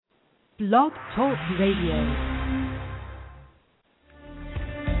Blog Talk Radio.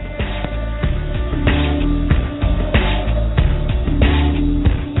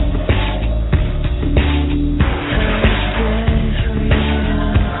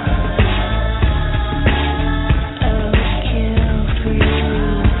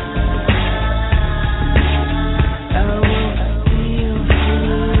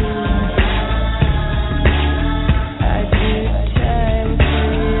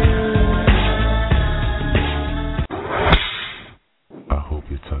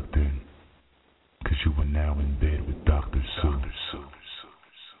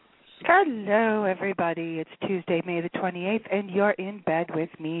 Hello, everybody. It's Tuesday, May the 28th, and you're in bed with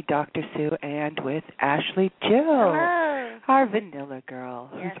me, Dr. Sue, and with Ashley Jill. Hello. Our vanilla girl,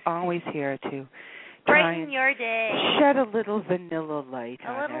 yes. who's always here to brighten your day. Shed a little vanilla light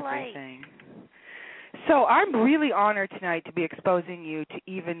on everything. Light. So I'm really honored tonight to be exposing you to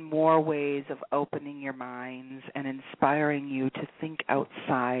even more ways of opening your minds and inspiring you to think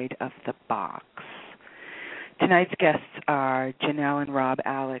outside of the box. Tonight's guests are Janelle and Rob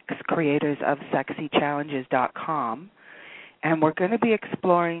Alex, creators of SexyChallenges.com, and we're going to be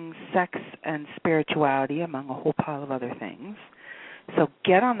exploring sex and spirituality among a whole pile of other things. So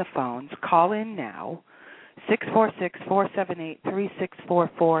get on the phones, call in now,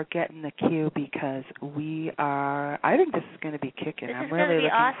 646-478-3644, get in the queue because I think this is going to be kicking. I'm really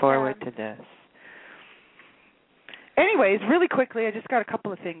looking forward to this. Anyways, really quickly, I just got a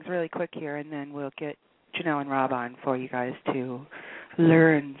couple of things really quick here, and then we'll get Janelle and Rob on for you guys to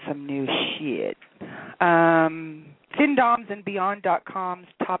learn some new shit. FinDomsandBeyond.com's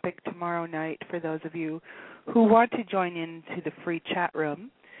topic tomorrow night, for those of you who want to join into the free chat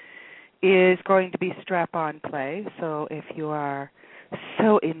room, is going to be strap-on play. So if you are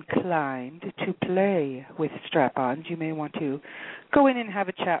so inclined to play with strap-ons, you may want to go in and have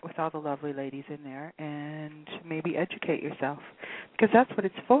a chat with all the lovely ladies in there and maybe educate yourself, because that's what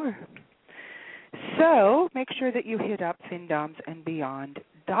it's for. So make sure that you hit up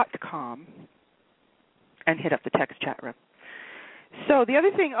FinDomsandBeyond.com and hit up the text chat room. So the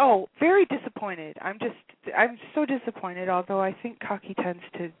other thing, very disappointed. I'm so disappointed, although I think Cocky tends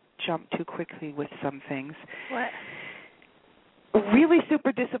to jump too quickly with some things. What? Really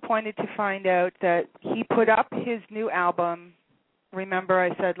super disappointed to find out that he put up his new album. Remember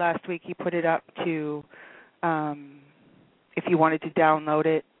I said last week he put it up to, if you wanted to download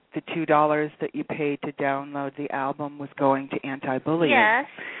it, the $2 that you paid to download the album was going to anti-bullying. Yes.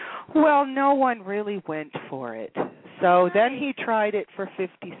 Well, no one really went for it. So then he tried it for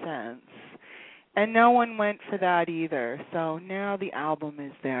 50 cents, and no one went for that either. So now the album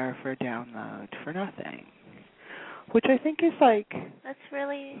is there for download for nothing, which I think is that's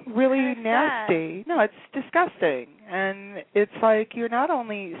really nasty. Sad. No, it's disgusting. And it's like you're not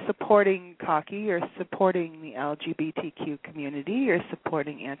only supporting Cocky, you're supporting the LGBTQ community, you're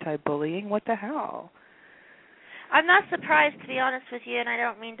supporting anti-bullying. What the hell? I'm not surprised, to be honest with you, and I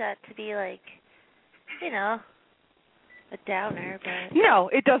don't mean that to be a downer, but...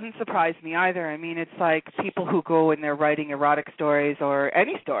 It doesn't surprise me either. I mean, it's like people who go and they're writing erotic stories or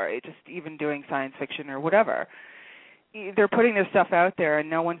any story, just even doing science fiction or whatever. They're putting their stuff out there and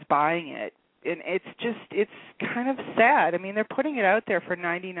no one's buying it. And it's kind of sad. I mean, they're putting it out there for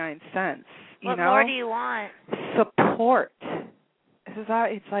 99 cents. What more do you want? Support.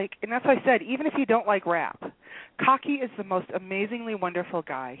 It's like, and that's why I said, even if you don't like rap, Cocky is the most amazingly wonderful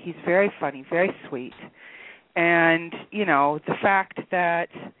guy. He's very funny, very sweet. And, the fact that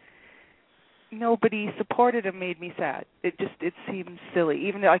nobody supported him made me sad. It seems silly.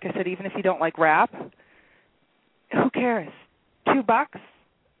 Even, like I said, even if you don't like rap, who cares? $2,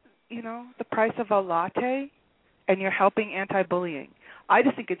 the price of a latte, and you're helping anti-bullying. I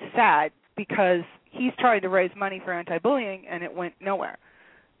just think it's sad because he's trying to raise money for anti-bullying and it went nowhere.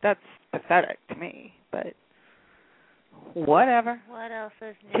 That's pathetic to me, but whatever. What else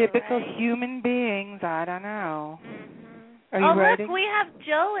is new? Typical right? human beings, I don't know. Mm-hmm. Are you ready? Look, we have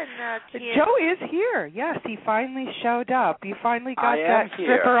Joe in the queue. Joe is here. Yes, he finally showed up. You finally got that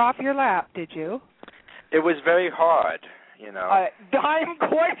stripper off your lap, did you? It was very hard, I'm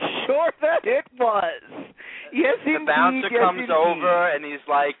quite sure that it was. Yes, indeed. The bouncer comes over and he's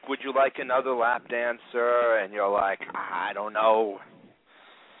like, "Would you like another lap dancer?" And you're like, "I don't know."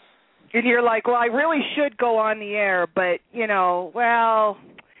 And you're like, "Well, I really should go on the air, but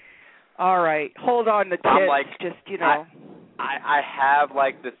all right, hold on the tits." I'm like, I have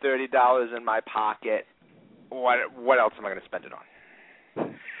the $30 in my pocket. What else am I going to spend it on?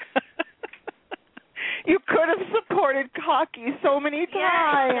 You could have supported Cocky so many times.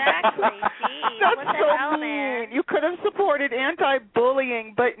 Yeah, exactly. Jeez, That's what the so hell, mean. man? You could have supported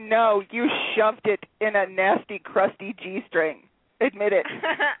anti-bullying, but no, you shoved it in a nasty, crusty G-string. Admit it.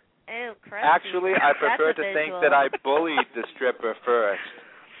 Ew, crusty. Actually, I That's prefer a to think visual. that I bullied the stripper first.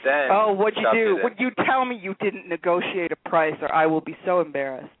 Then Oh, what'd you shoved do? it in. Would you tell me you didn't negotiate a price, or I will be so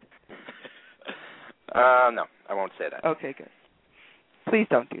embarrassed. No, I won't say that. Okay, good. Please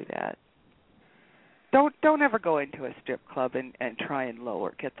don't do that. Don't ever go into a strip club and try and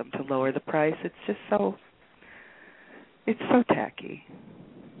get them to lower the price. It's just so tacky.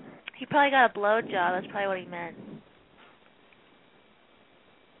 He probably got a blowjob. That's probably what he meant.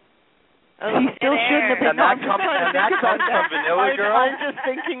 Oh, He still shouldn't have been. And that comes from Vanilla Girl? I'm just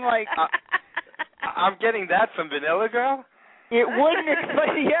thinking like I'm getting that from Vanilla Girl? it wouldn't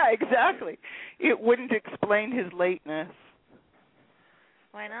explain. Yeah, exactly. It wouldn't explain his lateness.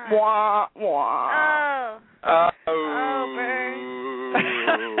 Why not? Wah wah. Oh. Oh, Burn.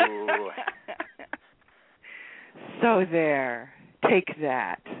 So there. Take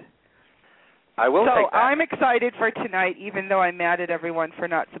that. I will So take that. I'm excited for tonight, even though I'm mad at everyone for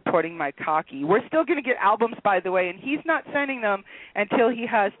not supporting my Cocky. We're still going to get albums, by the way, and he's not sending them until he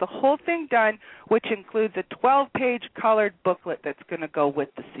has the whole thing done, which includes a 12-page colored booklet that's going to go with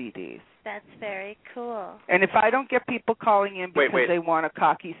the CDs. That's very cool. And if I don't get people calling in because Wait. they want a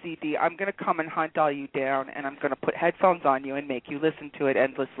Cocky CD, I'm going to come and hunt all you down, and I'm going to put headphones on you and make you listen to it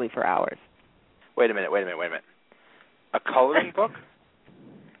endlessly for hours. Wait a minute. A coloring book?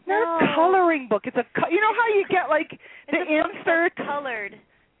 Not a coloring book. It's you know how you get like the insert colored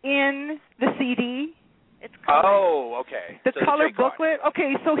in the CD? It's colored. Oh, okay. The So color J-card. booklet.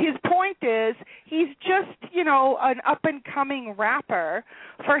 Okay, so his point is he's just, an up and coming rapper.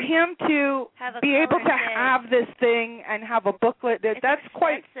 For him to Have a be able colored to thing. have this thing and have a booklet that's expensive.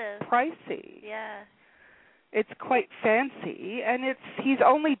 quite pricey. Yeah. It's quite fancy, and he's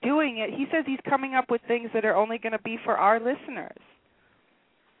only doing it. He says he's coming up with things that are only going to be for our listeners.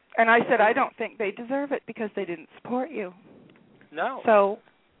 And I said, I don't think they deserve it because they didn't support you. No. So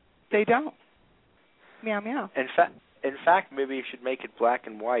they don't. Meow, meow. In fact, maybe you should make it black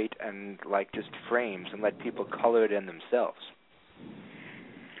and white and like just frames and let people color it in themselves.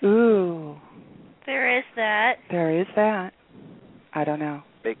 Ooh. There is that. There is that. I don't know.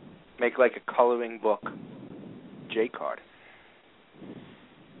 Make like a coloring book J-card.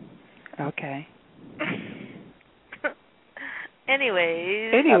 Okay.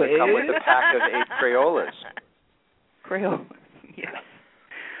 Anyways. Have it come with a pack of 8 Crayolas. Crayolas, yes.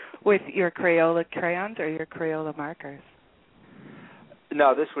 With your Crayola crayons or your Crayola markers?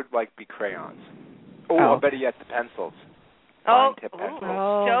 No, this would be crayons. Oh. Or better yet, the pencils. Oh, Fine tip pencils.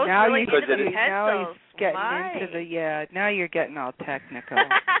 Oh, Joe's now really he's into the Because now pencils. he's getting My. into the now you're getting all technical.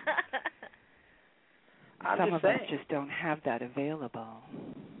 I'm Some just of saying. us just don't have that available.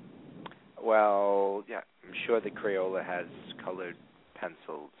 Well, yeah, I'm sure the Crayola has colored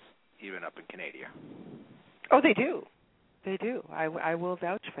pencils even up in Canada. Oh, they do. They do. I will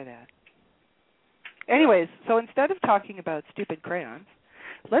vouch for that. Anyways, so instead of talking about stupid crayons,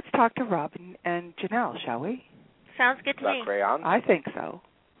 let's talk to Rob and Janelle, shall we? Sounds good to me. About crayons? I think so.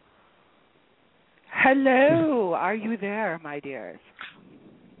 Hello. Are you there, my dears?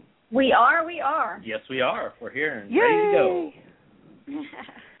 We are. Yes, we are. We're here and Yay. ready to go.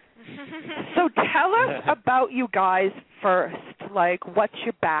 So tell us about you guys first. Like, what's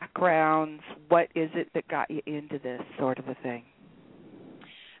your backgrounds? What is it that got you into this sort of a thing?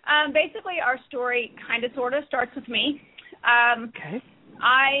 Basically, our story kind of sort of starts with me. Okay.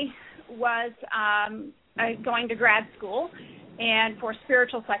 I was going to grad school and for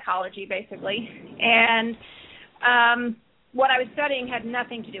spiritual psychology, basically. And what I was studying had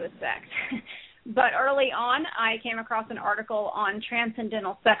nothing to do with sex. But early on, I came across an article on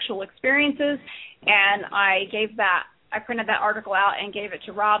transcendental sexual experiences, and I printed that article out and gave it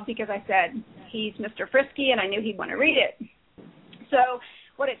to Rob because I said, he's Mr. Frisky, and I knew he'd want to read it. So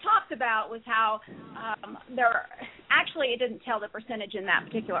what it talked about was how it didn't tell the percentage in that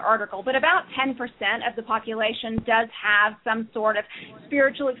particular article, but about 10% of the population does have some sort of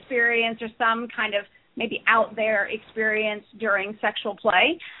spiritual experience or some kind of maybe out there experience during sexual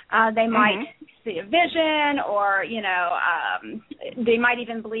play. They might see a vision, or they might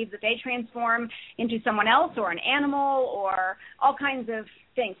even believe that they transform into someone else or an animal, or all kinds of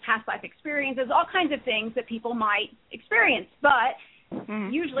things, past life experiences, all kinds of things that people might experience. But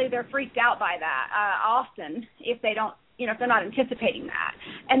usually they're freaked out by that often if they don't, if they're not anticipating that.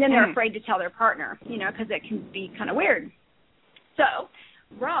 And then they're afraid to tell their partner, because it can be kind of weird. So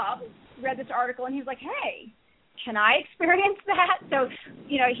Rob read this article, and he's like, hey, can I experience that? So,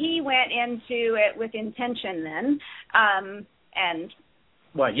 he went into it with intention then, and.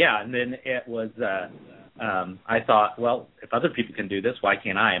 Well, yeah, and then it was. I thought, well, if other people can do this, why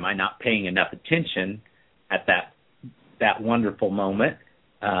can't I? Am I not paying enough attention at that wonderful moment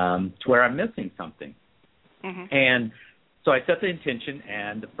to where I'm missing something? Mm-hmm. And so I set the intention,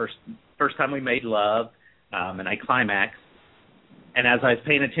 and the first time we made love, and I climaxed, and as I was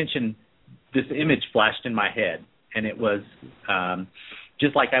paying attention, this image flashed in my head, and it was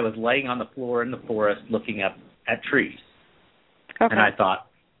just like I was laying on the floor in the forest looking up at trees. Okay. And I thought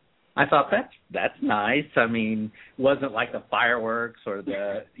that's nice. I mean, it wasn't like the fireworks or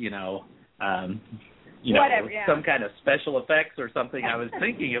the whatever, yeah. some kind of special effects or something I was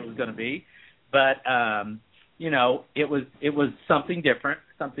thinking it was going to be, but it was something different,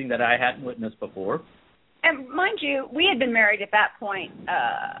 something that I hadn't witnessed before. And mind you, we had been married at that point,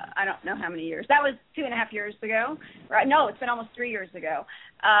 I don't know how many years. That was 2.5 years ago. Right? No, it's been almost 3 years ago.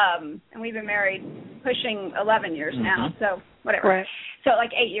 And we've been married pushing 11 years now, so whatever. Right. So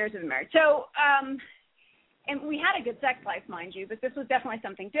like 8 years we've been married. So, and we had a good sex life, mind you, but this was definitely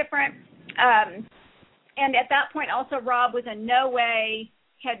something different. And at that point also Rob was in no way,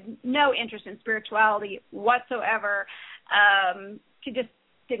 had no interest in spirituality whatsoever. He just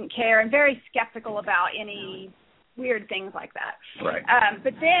didn't care and very skeptical about any weird things like that. Right.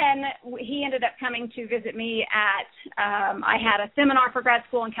 But then he ended up coming to visit me at, I had a seminar for grad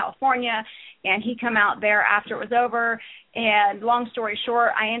school in California, and he come out there after it was over. And long story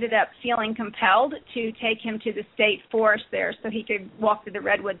short, I ended up feeling compelled to take him to the state forest there so he could walk through the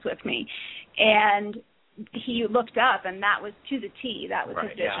redwoods with me. And he looked up, and that was to the T. That was right.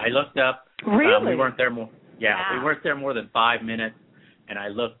 his vision. Yeah, I looked up. Really? We weren't there more. Yeah, we weren't there more than 5 minutes. And I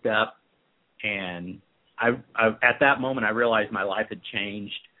looked up, and I at that moment I realized my life had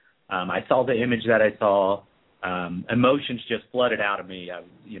changed. I saw the image that I saw. Emotions just flooded out of me. I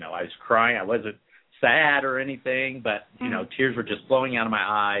was crying. I wasn't sad or anything, but tears were just flowing out of my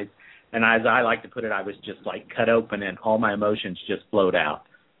eyes. And as I like to put it, I was just like cut open, and all my emotions just flowed out.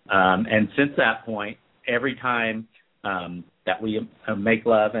 And since that point, every time that we make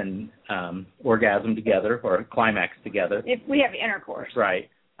love and orgasm together or climax together. If we have intercourse. Right.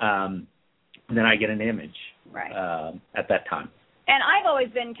 Then I get an image at that time. And I've always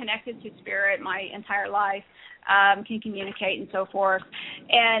been connected to spirit my entire life, can communicate and so forth.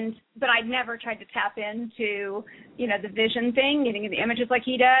 But I'd never tried to tap into, the vision thing, getting the images like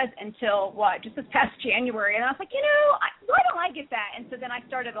he does until, just this past January. And I was like, why don't I get that? And so then I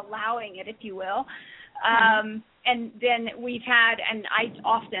started allowing it, if you will. And then we've had, and I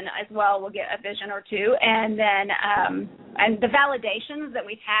often as well will get a vision or two, and then and the validations that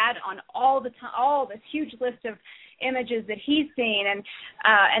we've had on all this huge list of images that he's seen,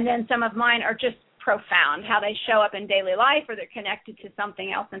 and then some of mine are just profound, how they show up in daily life, or they're connected to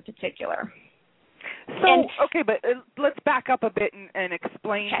something else in particular. So, okay, but let's back up a bit and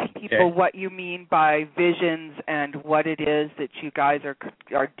explain to people what you mean by visions and what it is that you guys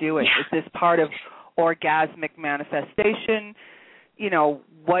are doing. Is this part of orgasmic manifestation?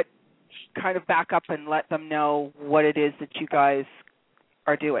 What kind of back up and let them know what it is that you guys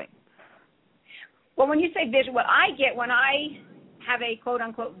are doing? Well, when you say vision, what I get when I have a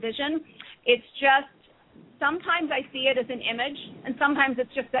quote-unquote vision, it's just sometimes I see it as an image, and sometimes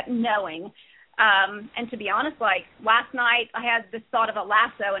it's just that knowing. And to be honest, like last night I had this thought of a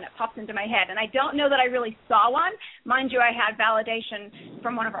lasso, and it popped into my head. And I don't know that I really saw one. Mind you, I had validation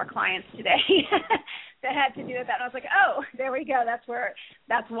from one of our clients today that had to do with that. And I was like, oh, there we go. That's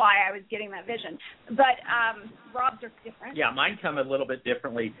why I was getting that vision. But Rob's are different. Yeah, mine come a little bit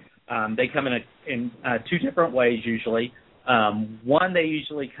differently. They come in two different ways usually. One, they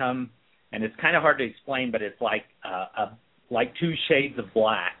usually come, and it's kind of hard to explain, but it's like two shades of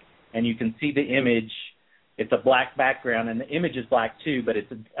black. And you can see the image. It's a black background, and the image is black too, but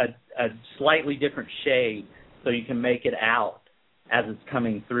it's a slightly different shade, so you can make it out as it's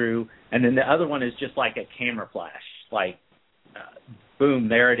coming through. And then the other one is just like a camera flash, like boom,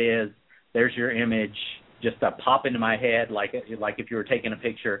 there it is. There's your image, just a pop into my head, like if you were taking a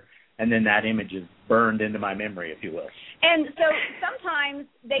picture, and then that image is burned into my memory, if you will. And so sometimes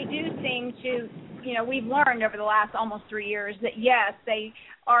they do seem to, we've learned over the last almost 3 years that, yes, they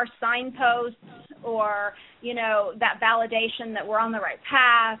are signposts or, that validation that we're on the right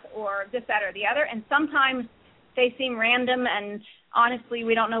path or this, that, or the other. And sometimes they seem random, and honestly,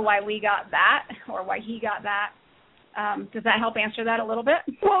 we don't know why we got that or why he got that. Does that help answer that a little bit?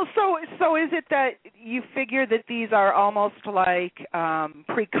 Well, so is it that you figure that these are almost like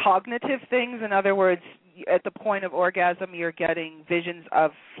precognitive things? In other words, at the point of orgasm, you're getting visions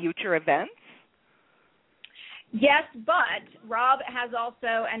of future events? Yes, but Rob has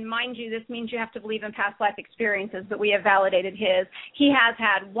also, and mind you, this means you have to believe in past life experiences, but we have validated his. He has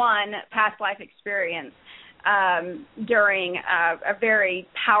had one past life experience during a very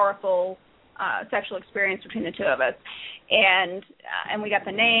powerful sexual experience between the two of us, and we got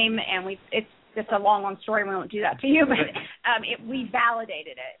the name, and it's a long story. We won't do that to you, but we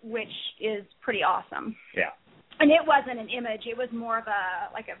validated it, which is pretty awesome. Yeah. And it wasn't an image; it was more of a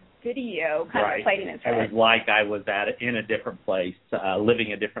video kind of played in his head. It was like I was in a different place,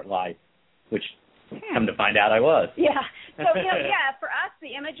 living a different life, which come to find out I was. Yeah. So for us,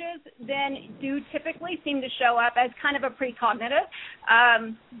 the images then do typically seem to show up as kind of a precognitive,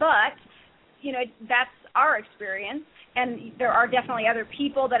 but that's our experience, and there are definitely other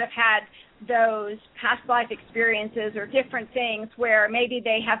people that have had those past life experiences or different things where maybe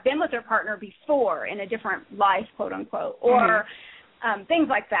they have been with their partner before in a different life, quote unquote, or things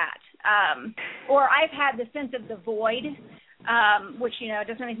like that. Or I've had the sense of the void, which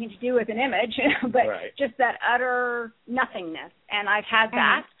doesn't have anything to do with an image, but just that utter nothingness. And I've had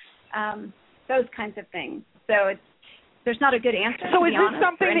that, those kinds of things. So there's not a good answer. So is this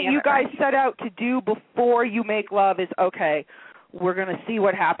something that you guys set out to do before you make love? Is okay, we're going to see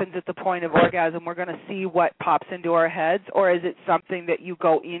what happens at the point of orgasm. We're going to see what pops into our heads, or is it something that you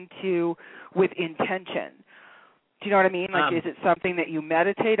go into with intention? Do you know what I mean? Like, is it something that you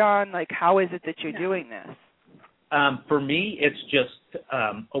meditate on? Like, how is it that you're doing this? For me, it's just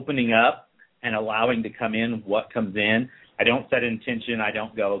opening up and allowing to come in what comes in. I don't set intention. I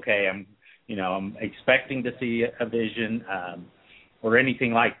don't go, okay, I'm expecting to see a vision or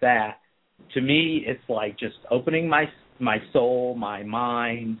anything like that. To me, it's like just opening my soul, my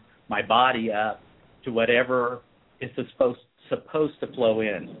mind, my body up to whatever is supposed to flow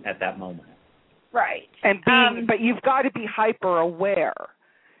in at that moment. Right. And but you've got to be hyper aware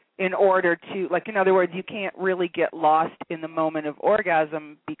in order to, like, in other words, you can't really get lost in the moment of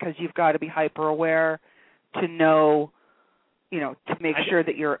orgasm because you've got to be hyper aware to know, to make sure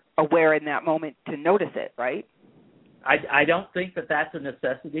that you're aware in that moment to notice it, right? I don't think that that's a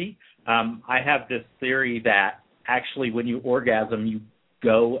necessity. I have this theory that actually when you orgasm, you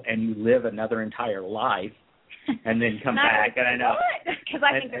go and you live another entire life and then come back. And I know because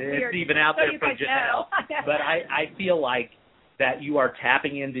I think it's even out there for Janelle. But I feel like that you are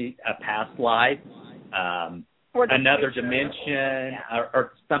tapping into a past life, another dimension,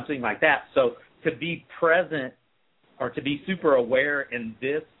 or something like that. So to be present or to be super aware in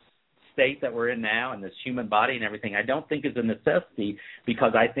this state that we're in now, in this human body and everything, I don't think is a necessity,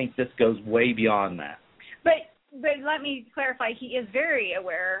 because I think this goes way beyond that. But let me clarify, he is very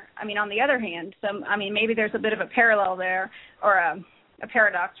aware. I mean, on the other hand, maybe there's a bit of a parallel there, or a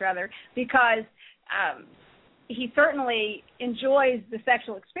paradox rather, because he certainly enjoys the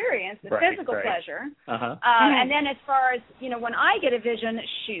sexual experience, the physical pleasure. And then as far as, when I get a vision,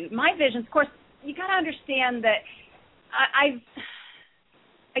 my visions, of course, you got to understand that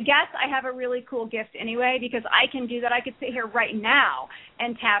I guess I have a really cool gift anyway, because I can do that. I could sit here right now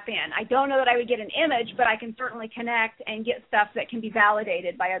and tap in. I don't know that I would get an image, but I can certainly connect and get stuff that can be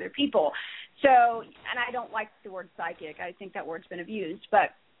validated by other people. So, and I don't like the word psychic. I think that word's been abused,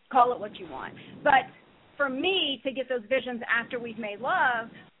 but call it what you want. But for me to get those visions after we've made love,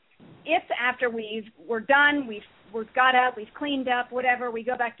 if after we're done, we've got up, we've cleaned up, whatever, we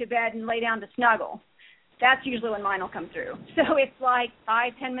go back to bed and lay down to snuggle. That's usually when mine will come through. So it's like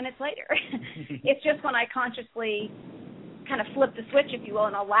 5-10 minutes later. It's just when I consciously kind of flip the switch, if you will,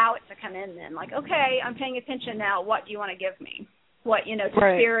 and allow it to come in then. Like, okay, I'm paying attention now. What do you want to give me? What, to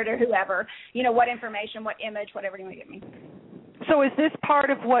spirit or whoever, what information, what image, whatever you want to give me. So is this part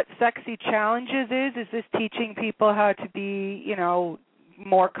of what Sexy Challenges is? Is this teaching people how to be,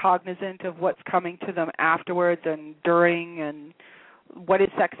 more cognizant of what's coming to them afterwards and during, and what is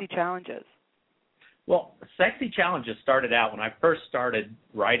Sexy Challenges? Well, Sexy Challenges started out, when I first started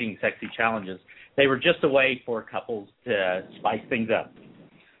writing Sexy Challenges, they were just a way for couples to spice things up.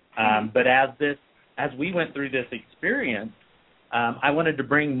 But as we went through this experience, I wanted to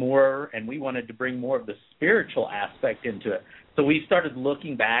bring more, and we wanted to bring more of the spiritual aspect into it. So we started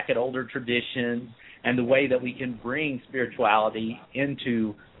looking back at older traditions and the way that we can bring spirituality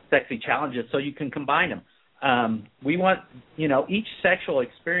into Sexy Challenges so you can combine them. We want, each sexual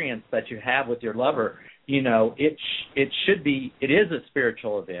experience that you have with your lover, it is a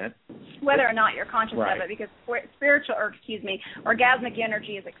spiritual event. Whether or not you're conscious Right. of it, because orgasmic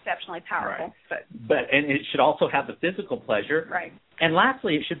energy is exceptionally powerful. Right. And it should also have the physical pleasure. Right. And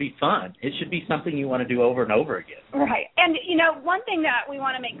lastly, it should be fun. It should be something you want to do over and over again. Right. And, one thing that we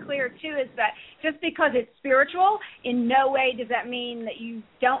want to make clear, too, is that just because it's spiritual, in no way does that mean that you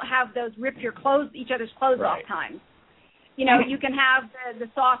don't have those rip each other's clothes Right. off times. You can have the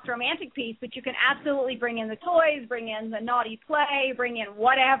soft romantic piece, but you can absolutely bring in the toys, bring in the naughty play, bring in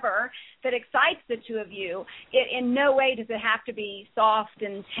whatever that excites the two of you. In no way does it have to be soft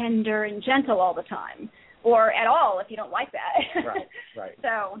and tender and gentle all the time, or at all if you don't like that. Right.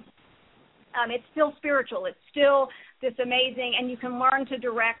 So it's still spiritual. It's still this amazing, and you can learn to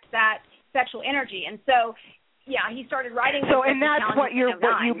direct that sexual energy. And so, yeah, he started writing. So, and that's what you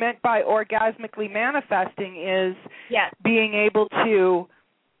meant by orgasmically manifesting is yes. being able to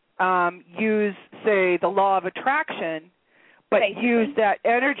use, say, the law of attraction, but Basically. use that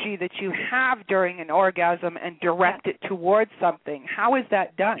energy that you have during an orgasm and direct it towards something. How is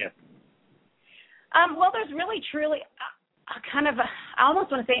that done? Yes. Well, there's really, truly I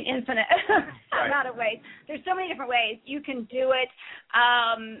almost want to say an infinite amount of ways. There's so many different ways. You can do it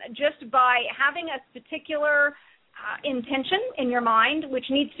just by having a particular intention in your mind, which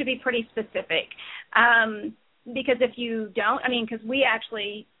needs to be pretty specific. Because if you don't, because we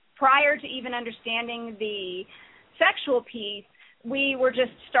actually, prior to even understanding the sexual piece, we were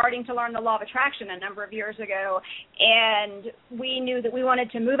just starting to learn the law of attraction a number of years ago, and we knew that we wanted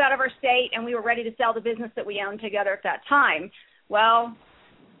to move out of our state, and we were ready to sell the business that we owned together at that time. Well,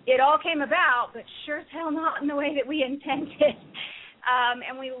 it all came about, but sure as hell not in the way that we intended,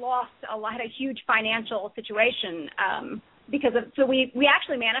 and we lost a huge financial situation because of. So we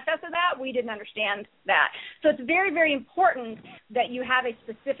actually manifested that. We didn't understand that. So it's very, very important that you have a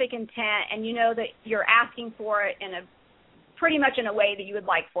specific intent, and you know that you're asking for it pretty much in a way that you would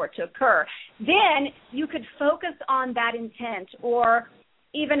like for it to occur. Then you could focus on that intent, or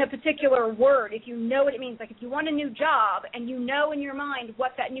even a particular word if you know what it means. Like if you want a new job and you know in your mind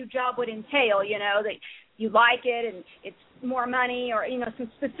what that new job would entail, that you like it and it's more money, or some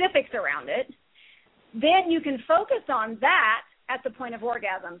specifics around it, then you can focus on that at the point of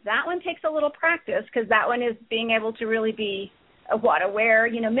orgasm. That one takes a little practice, because that one is being able to really be aware,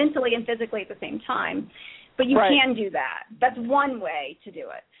 mentally and physically at the same time. But you right. can do that. That's one way to do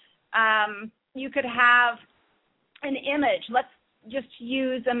it. You could have an image. Let's just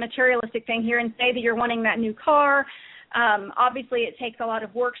use a materialistic thing here and say that you're wanting that new car. Obviously, it takes a lot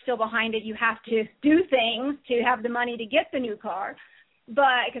of work still behind it. You have to do things to have the money to get the new car,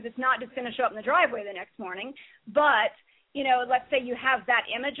 but because it's not just going to show up in the driveway the next morning. But let's say you have that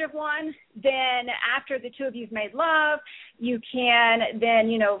image of one, then after the two of you've made love, you can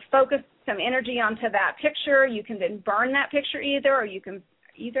then, focus some energy onto that picture. You can then burn that picture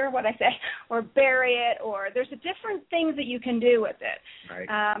or bury it, or there's different things that you can do with it. Right.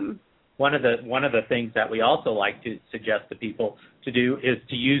 One of the things that we also like to suggest to people to do is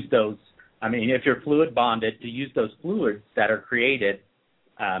to use those, if you're fluid bonded, to use those fluids that are created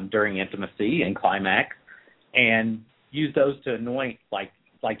during intimacy and climax, and use those to anoint, like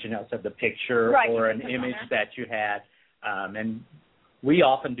Janelle said, the picture right, or an image that you had. And we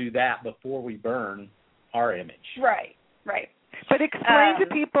often do that before we burn our image. Right. But explain to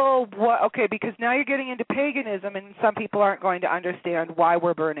people because now you're getting into paganism, and some people aren't going to understand why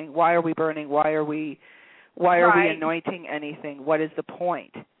we're burning. Why are we burning? Why are we anointing anything? What is the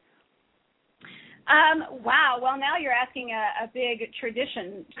point? Wow. Well, now you're asking a big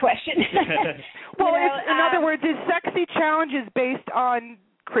tradition question. Well, in other words, is Sexy Challenges based on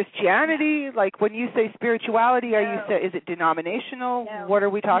Christianity? Like when you say spirituality, is it denominational? No. What are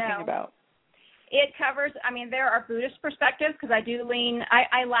we talking about? It covers, there are Buddhist perspectives, because I do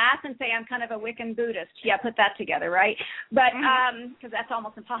I laugh and say I'm kind of a Wiccan Buddhist. Yeah, put that together, right? But, because that's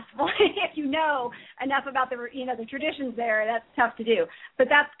almost impossible. If you know enough about the traditions there, that's tough to do. But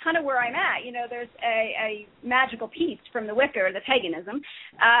that's kind of where I'm at. There's a magical piece from the Wicca, or the paganism.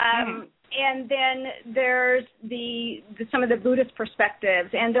 And then there's some of the Buddhist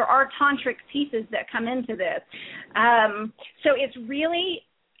perspectives, and there are tantric pieces that come into this. So it's really,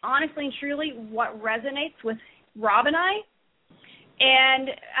 honestly and truly, what resonates with Rob and I.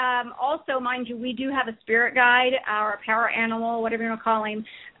 And also, mind you, we do have a spirit guide, our power animal, whatever you want to call him.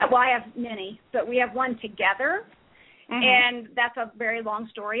 Well, I have many, but we have one together. And that's a very long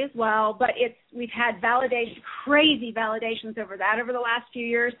story as well. But we've had crazy validations over the last few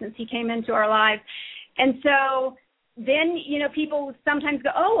years since he came into our lives. And so then, people sometimes go,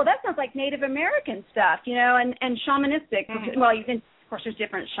 oh, well, that sounds like Native American stuff, and shamanistic. Well, course, there's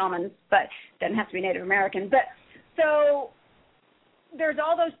different shamans, but it doesn't have to be Native American. But so there's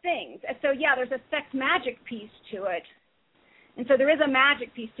all those things. And so, yeah, there's a sex magic piece to it. And so there is a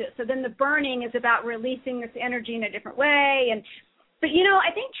magic piece to it. So then the burning is about releasing this energy in a different way. But, you know,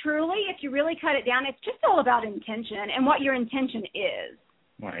 I think truly, if you really cut it down, it's just all about intention and what your intention is.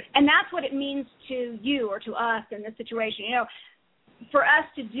 Right. And that's what it means to you or to us in this situation. You know, for us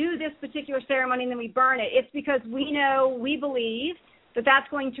to do this particular ceremony and then we burn it, it's because we know, we believe that that's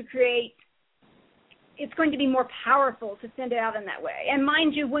going to create, it's going to be more powerful to send it out in that way. And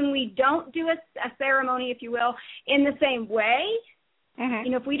mind you, when we don't do a ceremony, if you will, in the same way,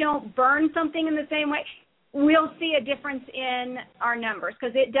 you know, if we don't burn something in the same way, we'll see a difference in our numbers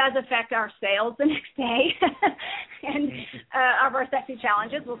because it does affect our sales the next day and of our sexy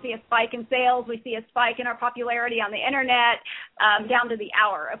challenges. We'll see a spike in sales. We see a spike in our popularity on the Internet down to the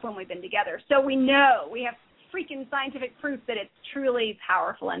hour of when we've been together. So we know, we have freaking scientific proof that it's truly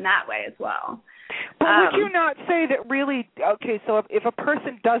powerful in that way as well. But would you not say that really, okay, so if a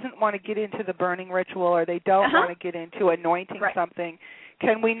person doesn't want to get into the burning ritual or they don't want to get into anointing something,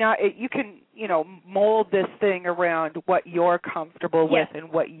 can we not, you can, you know, mold this thing around what you're comfortable with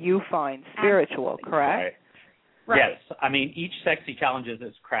and what you find spiritual, correct? Right. Yes. I mean, each Sexy Challenges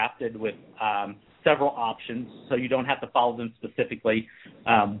is crafted with several options, so you don't have to follow them specifically.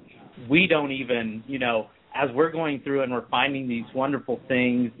 We don't even, you know, as we're going through and we're finding these wonderful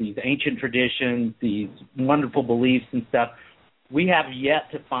things, these ancient traditions, these wonderful beliefs and stuff, we have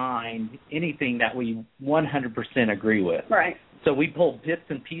yet to find anything that we 100% agree with. Right. So we pull bits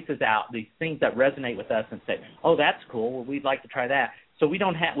and pieces out, these things that resonate with us, and say, "Oh, that's cool. Well, we'd like to try that." So we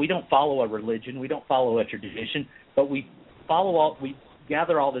don't follow a religion, we don't follow a tradition, but we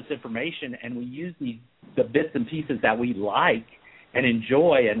gather all this information and we use the bits and pieces that we like and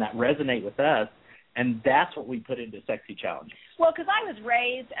enjoy and that resonate with us, and that's what we put into Sexy Challenge. Well, because I was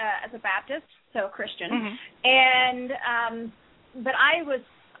raised as a Baptist, so Christian, and but I was.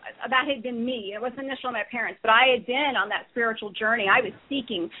 That had been me. It wasn't initially my parents, but I had been on that spiritual journey. I was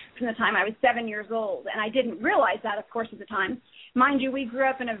seeking from the time I was 7 years old, and I didn't realize that, of course, at the time. Mind you, we grew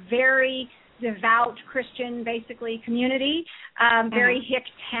up in a very devout Christian, basically, community, very hick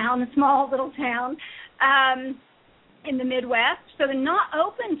town, small little town in the Midwest, so they're not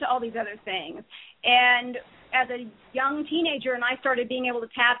open to all these other things. And as a young teenager, and I started being able to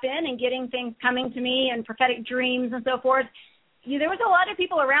tap in and getting things coming to me and prophetic dreams and so forth, there was a lot of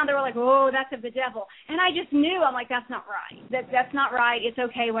people around that were like, "Oh, that's of the devil," and I just knew, I'm like, that's not right. That's not right. It's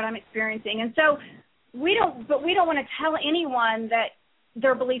okay what I'm experiencing, and so we don't want to tell anyone that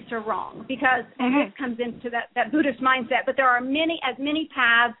their beliefs are wrong because this comes into that Buddhist mindset. But there are as many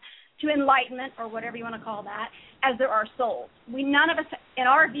paths to enlightenment, or whatever you want to call that, as there are souls. None of us, in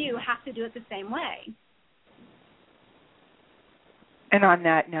our view, have to do it the same way. And on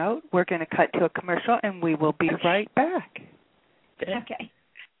that note, we're going to cut to a commercial, and we will be right back. Okay.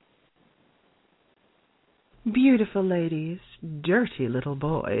 Beautiful ladies, dirty little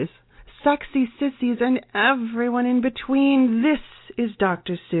boys, sexy sissies, and everyone in between, this is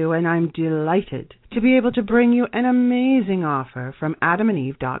Dr. Sue, and I'm delighted to be able to bring you an amazing offer from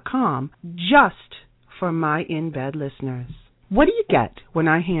AdamandEve.com just for my in-bed listeners. What do you get when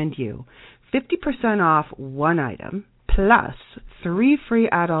I hand you 50% off one item, plus 3 free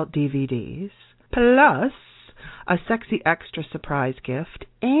adult DVDs, plus a sexy extra surprise gift,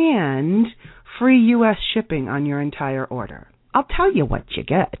 and free U.S. shipping on your entire order? I'll tell you what you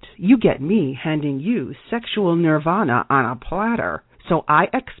get. You get me handing you sexual nirvana on a platter. So I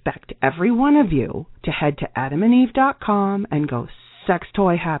expect every one of you to head to AdamandEve.com and go sex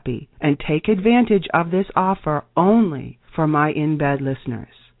toy happy and take advantage of this offer only for my in-bed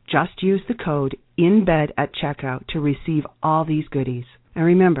listeners. Just use the code INBED at checkout to receive all these goodies. And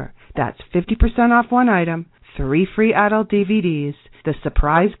remember, that's 50% off one item, 3 free adult DVDs, the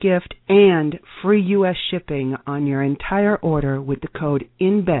surprise gift, and free U.S. shipping on your entire order with the code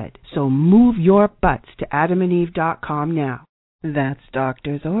INBED. So move your butts to AdamandEve.com now. That's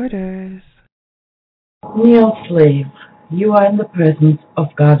doctor's orders. Neil Slave, you are in the presence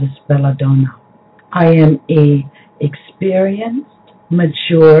of Goddess Belladonna. I am a experienced,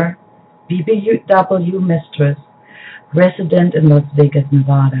 mature BBW mistress, resident in Las Vegas,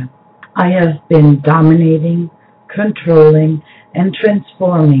 Nevada. I have been dominating, controlling, and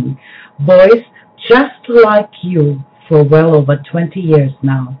transforming boys just like you for well over 20 years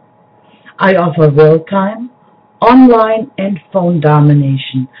now. I offer real-time, online, and phone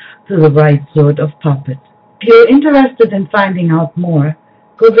domination to the right sort of puppet. If you're interested in finding out more,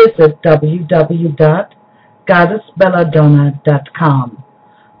 go visit www.goddessbelladonna.com.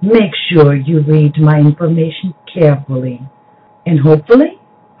 Make sure you read my information carefully. And hopefully,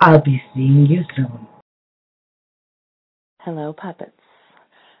 I'll be seeing you soon. Hello, puppets.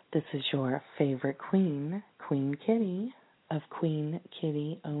 This is your favorite queen, Queen Kitty, of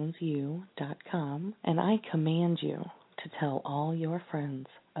QueenKittyOwnsYou.com, and I command you to tell all your friends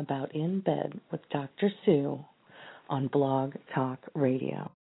about In Bed with Dr. Sue on Blog Talk Radio.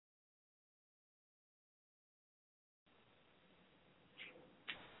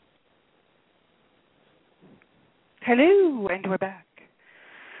 Hello, and we're back.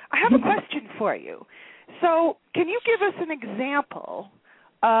 I have a question for you. So, can you give us an example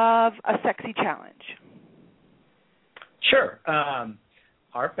of a sexy challenge? Sure.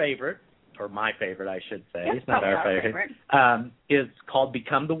 Our favorite, or my favorite, I should say, Yes, it's not our favorite. Is called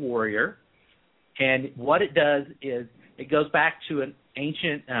Become the Warrior. And what it does is it goes back to an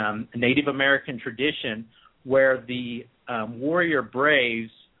ancient Native American tradition where the warrior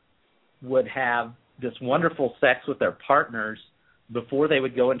braves would have this wonderful sex with their partners before they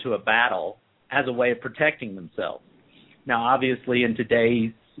would go into a battle as a way of protecting themselves. Now, obviously, in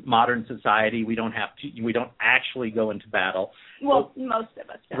today's modern society, we don't actually go into battle. Well, most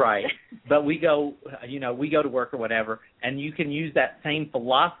of us don't. Right. But we go to work or whatever, and you can use that same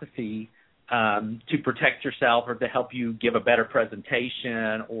philosophy to protect yourself or to help you give a better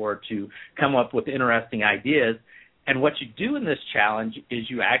presentation or to come up with interesting ideas. And what you do in this challenge is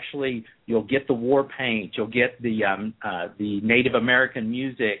you'll get the war paint, you'll get the Native American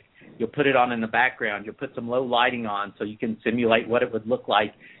music, you'll put it on in the background, you'll put some low lighting on so you can simulate what it would look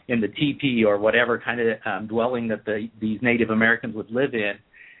like in the teepee or whatever kind of dwelling that these Native Americans would live in,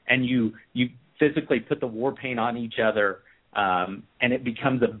 and you physically put the war paint on each other, and it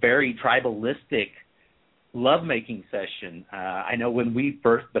becomes a very tribalistic lovemaking session. I know when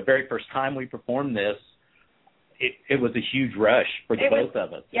the very first time we performed this, it was a huge rush for both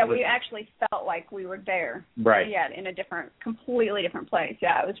of us. Yeah, we actually felt like we were there. Right. Yeah, in a completely different place.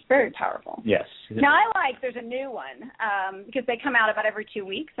 Yeah, it was very powerful. Yes. Now, there's a new one, because they come out about every 2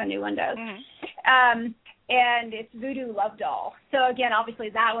 weeks, a new one does. Mm-hmm. And it's Voodoo Love Doll. So, again,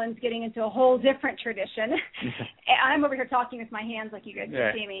 obviously that one's getting into a whole different tradition. I'm over here talking with my hands like you guys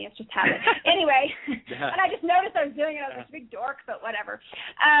can see me. It's just habit. Anyway, and I just noticed I was doing it. I was a big dork, but whatever.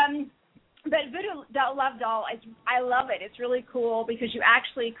 But Voodoo Love Doll, I love it. It's really cool because you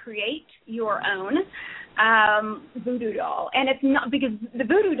actually create your own voodoo doll. And it's not because the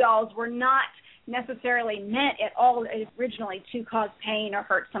voodoo dolls were not necessarily meant at all originally to cause pain or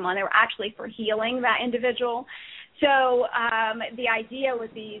hurt someone. They were actually for healing that individual. So the idea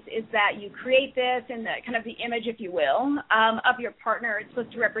with these is that you create this in the kind of the image, if you will, of your partner. It's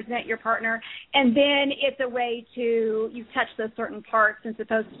supposed to represent your partner. And then it's a way to, you touch those certain parts and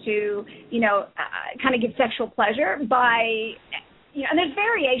supposed to, kind of give sexual pleasure by, and there's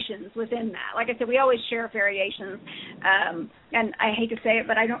variations within that. Like I said, we always share variations. And I hate to say it,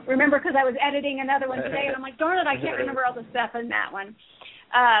 but I don't remember because I was editing another one today, and I'm like, darn it, I can't remember all the stuff in that one.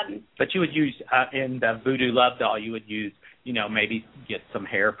 But you would use, in the Voodoo Love Doll, you would use, maybe get some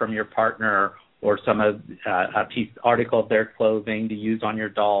hair from your partner or some a article of their clothing to use on your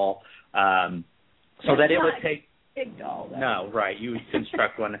doll, so that it would take. Big doll, though. No, right. You would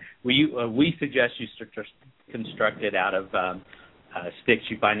construct one. We suggest you construct it out of sticks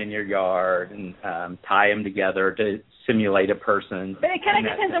you find in your yard and tie them together to simulate a person. But it kind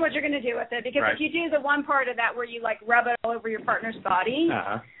of depends on what you're going to do with it, because right. if you do the one part of that where you rub it all over your partner's body,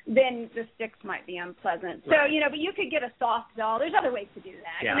 then the sticks might be unpleasant. So, right. But you could get a soft doll. There's other ways to do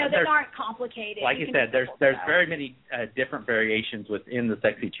that. Yeah, that aren't complicated. Like you said, there's very many different variations within the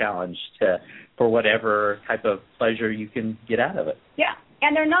Sexy Challenge for whatever type of pleasure you can get out of it. Yeah.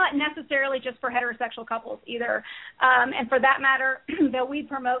 And they're not necessarily just for heterosexual couples either. And for that matter, though we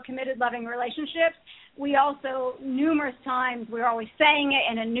promote committed, loving relationships, we also, numerous times, we're always saying it,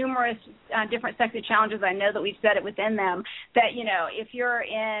 and in numerous different sexy challenges, I know that we've said it within them, that, if you're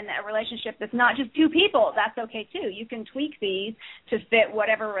in a relationship that's not just two people, that's okay too. You can tweak these to fit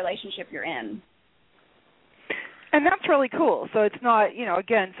whatever relationship you're in. And that's really cool. So it's not,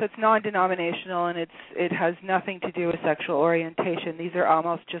 again, so it's non-denominational, and it has nothing to do with sexual orientation. These are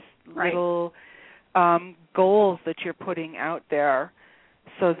almost just little goals that you're putting out there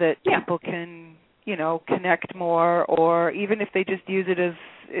so that people can, connect more, or even if they just use it as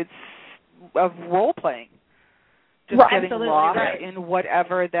it's of role playing. Just getting lost in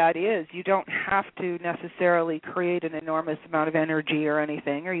whatever that is. You don't have to necessarily create an enormous amount of energy or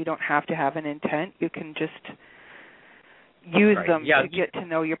anything, or you don't have to have an intent. You can just use them to get to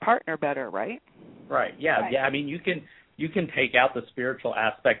know your partner better, right? Right. Yeah. Right. Yeah. I mean, you can take out the spiritual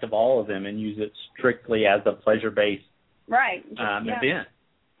aspect of all of them and use it strictly as a pleasure-based event.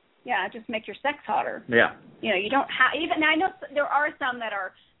 Yeah, just make your sex hotter. Yeah. You know, you don't have even. I know there are some that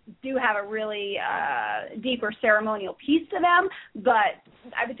do have a really deeper ceremonial piece to them, but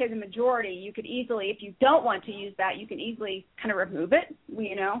I would say the majority, you could easily, if you don't want to use that, you can easily kind of remove it,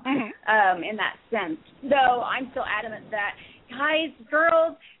 you know, in that sense. Though I'm still adamant that guys,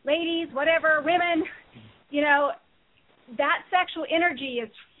 girls, ladies, whatever, women, you know, that sexual energy is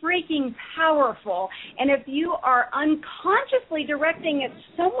freaking powerful. And if you are unconsciously directing it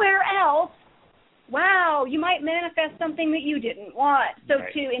somewhere else, wow, you might manifest something that you didn't want. So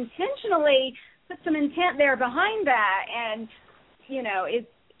to intentionally put some intent there behind that, and, you know,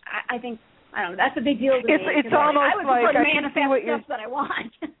 I think, I don't know, that's a big deal to me. It's almost like I can see what stuff that I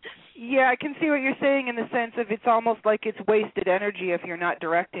want. Yeah, I can see what you're saying in the sense of it's almost like it's wasted energy if you're not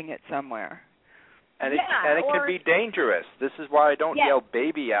directing it somewhere. And it can be dangerous. This is why I don't yell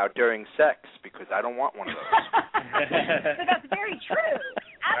baby out during sex, because I don't want one of those. But that's very true.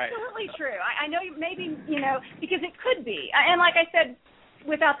 Absolutely true. I know maybe, you know, because it could be. And like I said,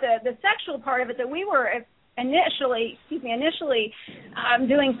 without the sexual part of it, that we were initially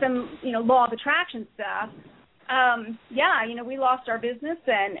doing some, you know, law of attraction stuff. Yeah, you know, we lost our business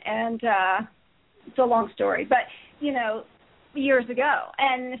and it's a long story. But, you know, years ago.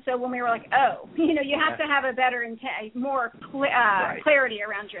 And so when we were like, oh, you know, you have to have a better intent, more clarity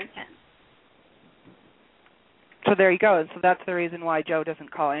around your intent. So there you go. And so that's the reason why Joe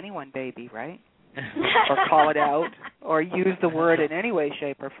doesn't call anyone baby, right? Or call it out or use the word in any way,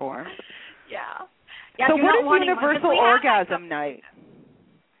 shape, or form. Yeah. So what is Universal Orgasm Night?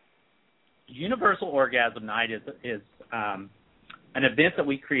 Universal Orgasm Night is an event that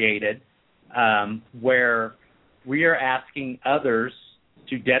we created where we are asking others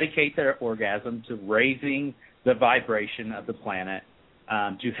to dedicate their orgasm to raising the vibration of the planet,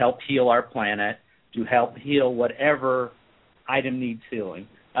 to help heal our planet, to help heal whatever item needs healing.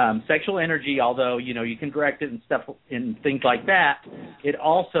 Sexual energy, although, you know, you can direct it and stuff and things like that, it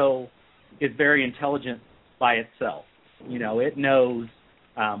also is very intelligent by itself. You know, it knows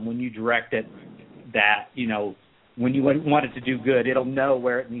when you direct it that, you know, when you want it to do good, it'll know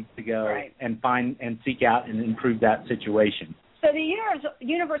where it needs to go and find and seek out and improve that situation. So the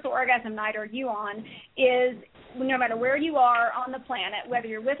Universal Orgasm Night, or UON, is no matter where you are on the planet, whether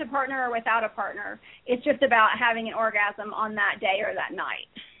you're with a partner or without a partner, it's just about having an orgasm on that day or that night.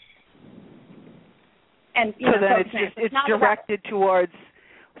 And so then it's directed towards.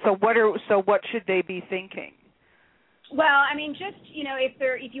 So what should they be thinking? Well, I mean, just, you know, if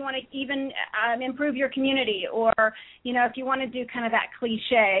you want to even improve your community, or, you know, if you want to do kind of that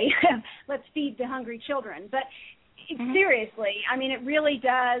cliche, let's feed the hungry children. But seriously, I mean, it really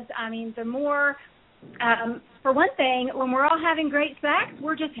does. I mean, the more, for one thing, when we're all having great sex,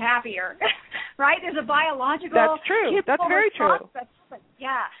 we're just happier, right? There's a biological. That's true. That's very true.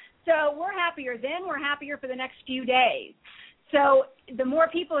 Yeah. So we're happier then. We're happier for the next few days. So the more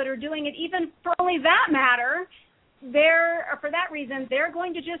people that are doing it, even for only that matter, for that reason, they're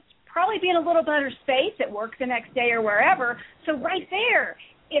going to just probably be in a little better space at work the next day or wherever. So right there,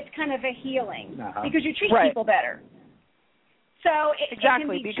 it's kind of a healing because you treat people better. So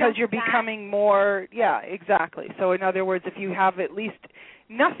exactly, it can be because you're becoming more, exactly. So in other words, if you have at least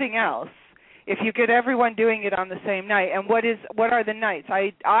nothing else, if you get everyone doing it on the same night, and what are the nights?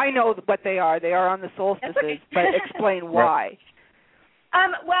 I know what they are. They are on the solstices, but explain why.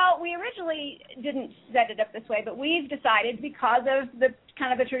 Well, we originally didn't set it up this way, but we've decided, because of the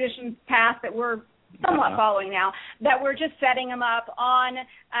kind of the tradition path that we're somewhat following now, that we're just setting them up on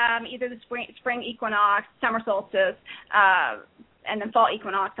either the spring equinox, summer solstice, and then fall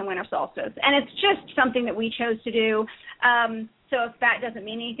equinox and winter solstice. And it's just something that we chose to do. So if that doesn't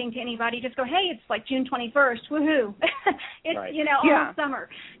mean anything to anybody, just go, hey, it's like June 21st, woohoo. It's, you know, almost summer.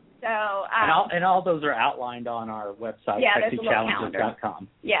 So and all those are outlined on our website, sexychallenges.com.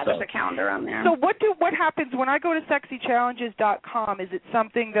 Yeah, there's a calendar on there. So what happens when I go to sexychallenges.com? Is it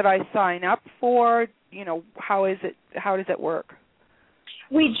something that I sign up for? You know, how does it work?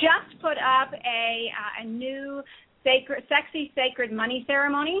 We just put up a new sexy sacred money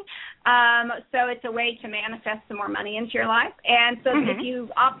ceremony. So it's a way to manifest some more money into your life. And so if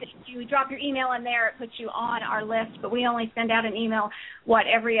you drop your email in there, it puts you on our list. But we only send out an email,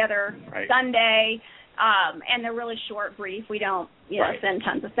 every other Sunday. And they're really short, brief. We don't send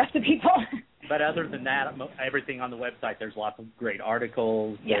tons of stuff to people. But other than that, everything on the website, there's lots of great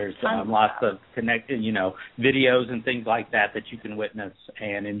articles. There's lots of connected, you know, videos and things like that you can witness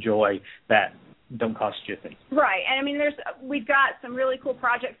and enjoy that don't cost you a thing. Right. And I mean, we've got some really cool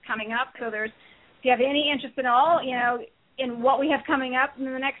projects coming up. So if you have any interest at all, you know, in what we have coming up in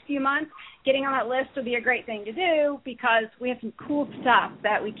the next few months, getting on that list would be a great thing to do because we have some cool stuff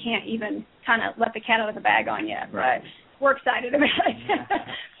that we can't even kind of let the cat out of the bag on yet. Right. But we're excited about it.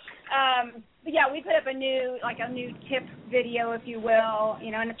 But yeah, we put up a new tip video, if you will,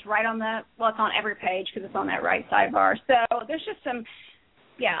 and it's right on it's on every page because it's on that right sidebar. So there's just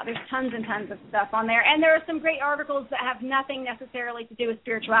there's tons and tons of stuff on there. And there are some great articles that have nothing necessarily to do with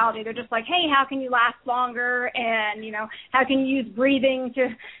spirituality. They're just like, hey, how can you last longer? And, how can you use breathing to,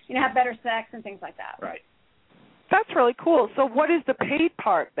 have better sex and things like that. Right. That's really cool. So what is the paid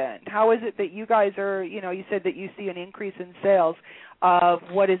part then? How is it that you guys are, you said that you see an increase in sales of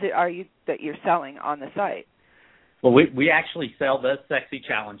what is it that you're selling on the site? Well, we actually sell the Sexy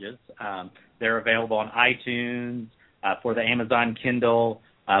Challenges. They're available on iTunes, for the Amazon Kindle,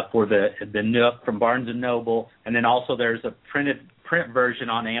 for the Nook from Barnes & Noble, and then also there's a print version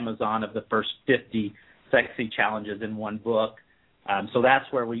on Amazon of the first 50 Sexy Challenges in one book. So that's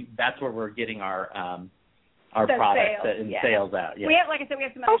where we're getting our products sales out. Yeah. We have, like I said, we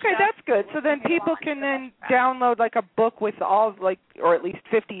have some other stuff. That's good. So then people can then download like a book with all or at least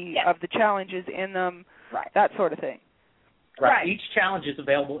 50 of the challenges in them, that sort of thing. Right. Each challenge is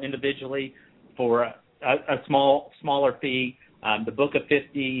available individually for a smaller fee. The book of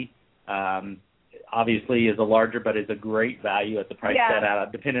 50 obviously is a larger, but is a great value at the price set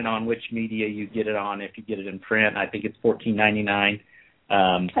out, depending on which media you get it on. If you get it in print, I think it's $14.99.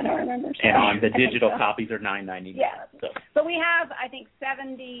 I don't remember. And on the digital copies are $9.99. Yeah. But we have, I think,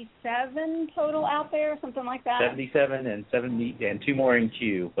 77 total out there, something like that. 77 and 70 and 2 more in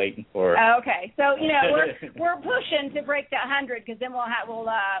queue, waiting for. Okay, so we're pushing to break that 100 because then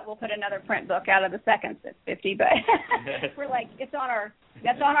we'll put another print book out of the seconds at 50. But we're like, that's on our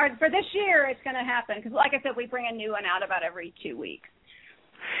for this year. It's going to happen because, like I said, we bring a new one out about every 2 weeks.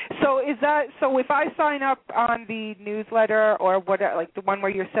 So if I sign up on the newsletter or like the one where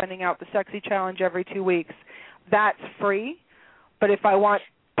you're sending out the Sexy Challenge every 2 weeks, that's free. But if I want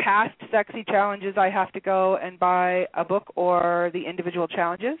past Sexy Challenges, I have to go and buy a book or the individual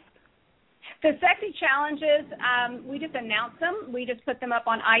challenges? The Sexy Challenges, we just announce them. We just put them up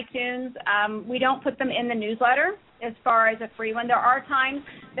on iTunes. We don't put them in the newsletter as far as a free one. There are times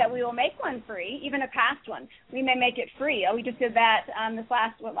that we will make one free, even a past one. We may make it free. We just did that this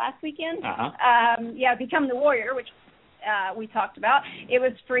last weekend? Become the Warrior, which we talked about. It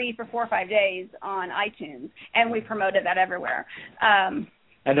was free for 4 or 5 days on iTunes, and we promoted that everywhere. And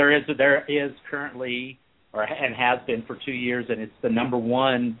there is currently, and has been for 2 years, and it's the number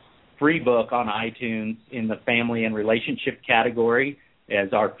one free book on iTunes in the family and relationship category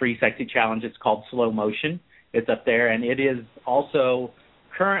as our free Sexy Challenge. It's called Slow Motion. It's up there, and it is also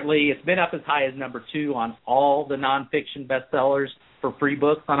currently, it's been up as high as number 2 on all the nonfiction bestsellers for free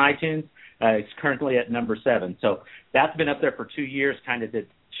books on iTunes. It's currently at number 7. So that's been up there for 2 years, kind of to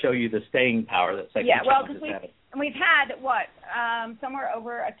show you the staying power that Sexy Challenge is having. And we've had, somewhere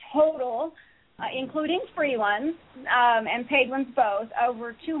over a total, including free ones and paid ones both,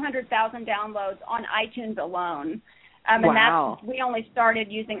 over 200,000 downloads on iTunes alone. Wow. And we only started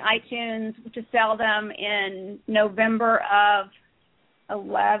using iTunes to sell them in November of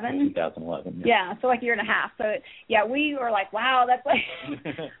 2011. Yeah, so like a year and a half. So, we were like, wow, that's like,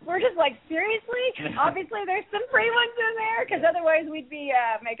 we're just like, seriously? Obviously, there's some free ones in there because otherwise we'd be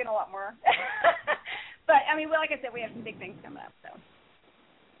making a lot more. But, I mean, like I said, we have some big things coming up, so.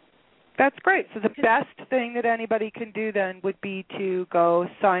 That's great. So the best thing that anybody can do then would be to go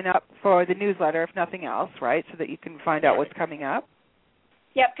sign up for the newsletter, if nothing else, right, so that you can find out what's coming up?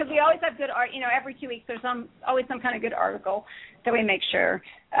 Yep, because we always have good art. Every 2 weeks there's always some kind of good article that we make sure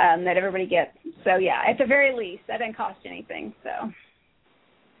that everybody gets. So, at the very least, that didn't cost anything. So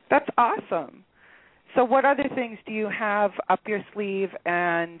that's awesome. So what other things do you have up your sleeve,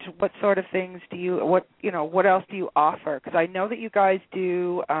 and what sort of things what else do you offer? Because I know that you guys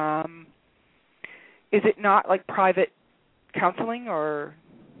do, is it not like private counseling or?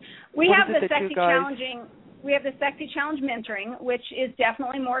 We have the Sexy Challenging. We have the Sexy Challenge mentoring, which is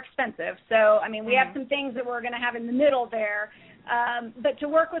definitely more expensive. So, I mean, we have some things that we're going to have in the middle there. But to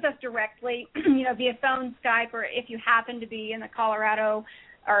work with us directly, via phone, Skype, or if you happen to be in the Colorado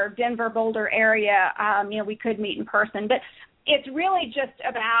or Denver, Boulder area, we could meet in person. But it's really just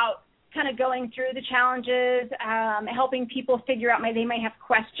about kind of going through the challenges, helping people figure out, they may have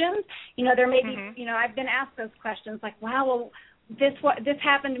questions. There may be, I've been asked those questions like, wow, well, this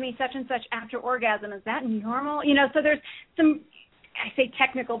happened to me such and such after orgasm. Is that normal? So there's some, I say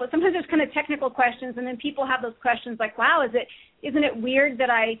technical, but sometimes there's kind of technical questions, and then people have those questions like, wow, isn't it weird that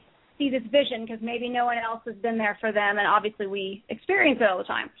I see this vision, because maybe no one else has been there for them, and obviously we experience it all the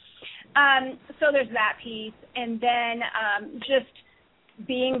time. So there's that piece, and then just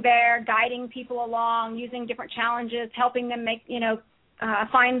being there, guiding people along, using different challenges, helping them make,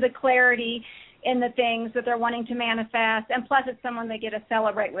 find the clarity in the things that they're wanting to manifest, and plus it's someone they get to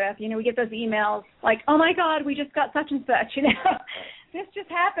celebrate with. We get those emails like, oh my God, we just got such and such, this just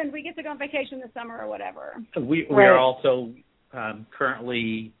happened, we get to go on vacation this summer or whatever. We are also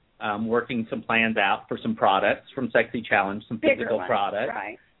currently working some plans out for some products from Sexy Challenge, some physical products,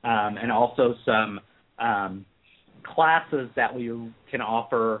 right. And also some classes that we can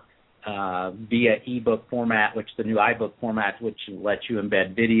offer via ebook format, which the new iBook format, which lets you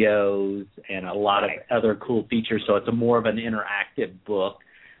embed videos and a lot of other cool features. So it's more of an interactive book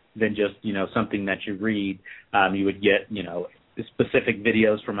than just, something that you read. You would get, specific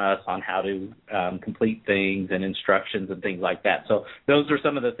videos from us on how to complete things and instructions and things like that. So those are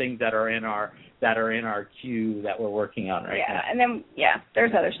some of the things that are in our queue that we're working on right now. And then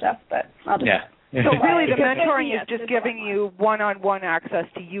there's other stuff, but I'll just So really the mentoring is just giving you one-on-one access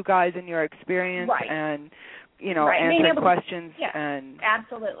to you guys and your experience and, answer questions. And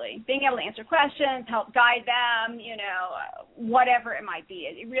absolutely. Being able to answer questions, help guide them, whatever it might be.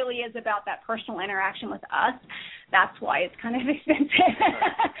 It really is about that personal interaction with us. That's why it's kind of expensive.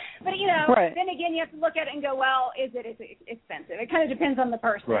 But, then again, you have to look at it and go, well, is it expensive? It kind of depends on the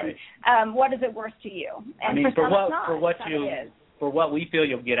person. Right. What is it worth to you? And for what we feel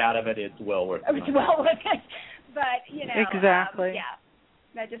you'll get out of it, it's well worth it. It's well worth it. But, exactly.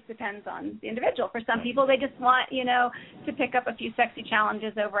 That just depends on the individual. For some people, they just want, to pick up a few sexy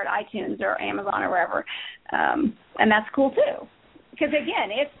challenges over at iTunes or Amazon or wherever. And that's cool, too. Because,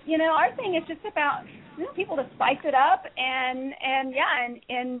 again, it's, our thing is just about people to spice it up and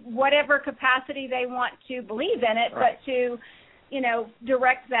in whatever capacity they want to believe in it, but to,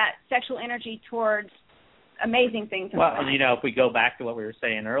 direct that sexual energy towards amazing things. Well, and if we go back to what we were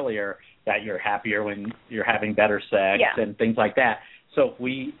saying earlier, that you're happier when you're having better sex and things like that. So if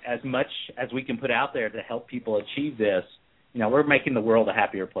we, as much as we can put out there to help people achieve this, we're making the world a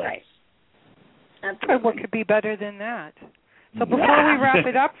happier place. Right. Absolutely. And what could be better than that? So before we wrap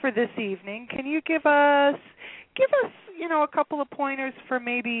it up for this evening, can you give us, a couple of pointers for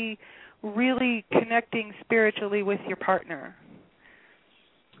maybe really connecting spiritually with your partner?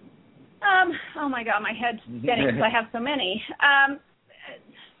 Oh my God, my head's spinning because I have so many.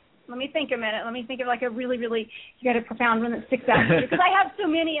 Let me think a minute. Let me think of like a really, really, you got a profound one that sticks out to you. Because I have so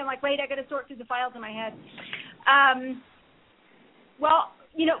many. I'm like, wait, I got to sort through the files in my head. Well,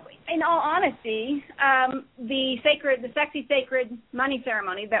 in all honesty, the sexy sacred money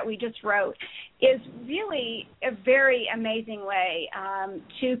ceremony that we just wrote is really a very amazing way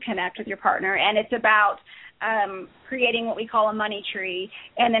to connect with your partner. And it's about creating what we call a money tree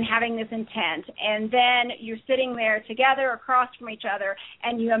and then having this intent. And then you're sitting there together across from each other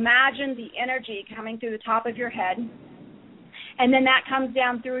and you imagine the energy coming through the top of your head. And then that comes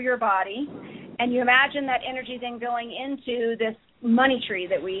down through your body. And you imagine that energy then going into this money tree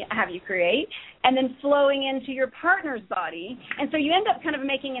that we have you create and then flowing into your partner's body. And so you end up kind of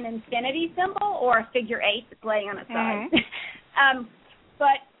making an infinity symbol or a figure 8 that's laying on its side.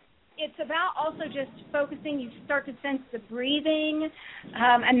 But it's about also just focusing. You start to sense the breathing,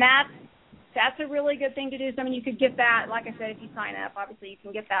 and that's a really good thing to do. So, you could get that, like I said, if you sign up. Obviously, you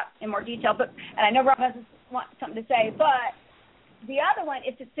can get that in more detail. And I know Rob has something to say, but the other one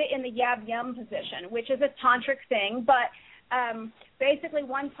is to sit in the Yab Yum position, which is a tantric thing, but basically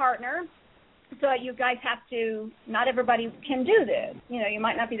one partner. So you guys have to, not everybody can do this. You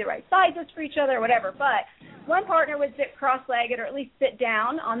might not be the right sizes for each other or whatever, but one partner would sit cross-legged or at least sit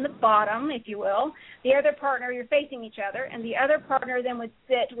down on the bottom, if you will. The other partner, you're facing each other, and the other partner then would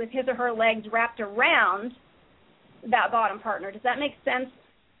sit with his or her legs wrapped around that bottom partner. Does that make sense?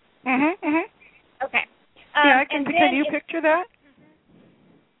 Okay. Can you picture that?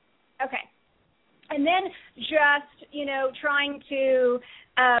 Okay. And then just, trying to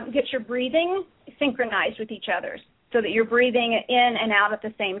get your breathing synchronized with each other so that you're breathing in and out at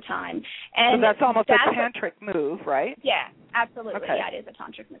the same time. And so that's almost a tantric move, right? Yeah, absolutely. Okay. Yeah, it is a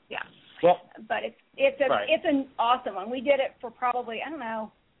tantric move, yeah. Well, but it's an awesome one. We did it for probably,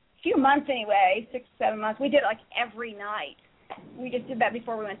 a few months anyway, 6, 7 months. We did it like every night. We just did that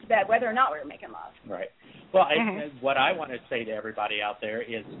before we went to bed, whether or not we were making love. Right. Well, what I want to say to everybody out there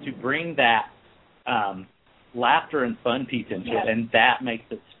is to bring that laughter and fun piece into it, and that makes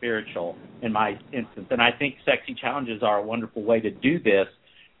it spiritual in my instance. And I think sexy challenges are a wonderful way to do this.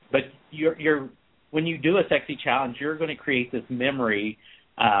 But when you do a sexy challenge, you're going to create this memory,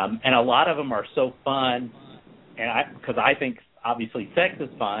 and a lot of them are so fun. And because I think obviously sex is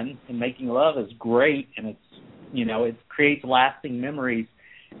fun and making love is great, and it's it creates lasting memories.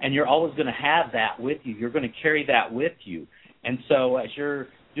 and you're always going to have that with you. You're going to carry that with you. And so as you're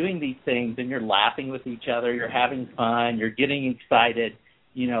doing these things and you're laughing with each other, you're having fun, you're getting excited,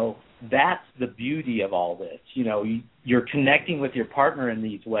 that's the beauty of all this. You're connecting with your partner in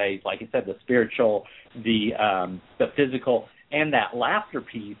these ways, like I said, the spiritual, the physical, and that laughter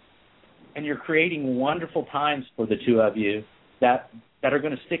piece, and you're creating wonderful times for the two of you that are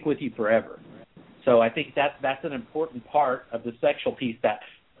going to stick with you forever. So I think that's an important part of the sexual piece that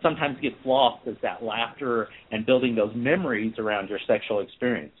sometimes gets lost, is that laughter and building those memories around your sexual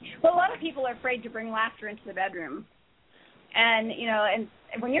experience. Well, a lot of people are afraid to bring laughter into the bedroom. And, and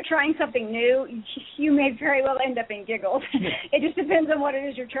when you're trying something new, you may very well end up in giggles. It just depends on what it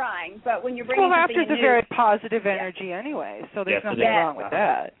is you're trying. But when you're bringing something new... laughter's a very positive energy anyway, so there's nothing wrong with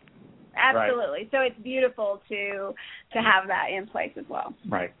that. Absolutely. Right. So it's beautiful to have that in place as well.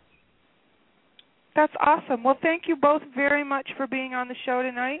 Right. That's awesome. Well, thank you both very much for being on the show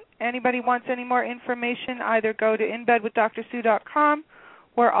tonight. Anybody wants any more information, either go to inbedwithdrsue.com,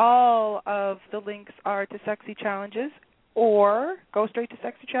 where all of the links are to Sexy Challenges, or go straight to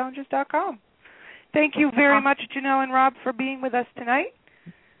sexychallenges.com. Thank you very much, Janelle and Rob, for being with us tonight.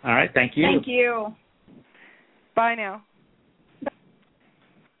 All right, thank you. Thank you. Bye now.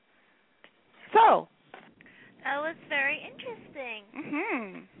 So. That was very interesting.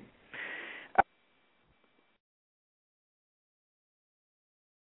 Mm-hmm.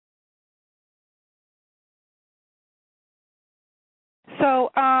 So,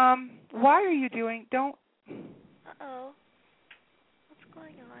 why are you doing? Don't. Uh-oh. What's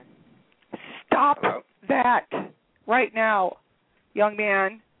going on? Stop that right now, young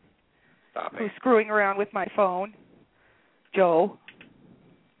man. Stop who's screwing around with my phone. Joe.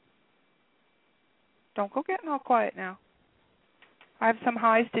 Don't go getting all quiet now. I have some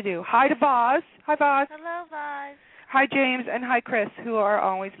highs to do. Hi to Boz. Hi, Boz. Hello, Boz. Hi, James, and hi, Chris, who are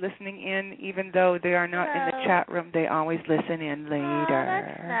always listening in, even though they are not in the chat room. They always listen in later. Oh,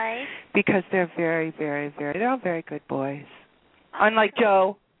 that's nice. Because they're very, very, they're all very good boys. Unlike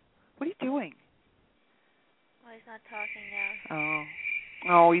Joe. What are you doing? Oh, he's not talking now.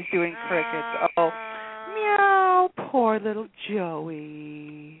 Oh, he's doing crickets. Oh, meow, poor little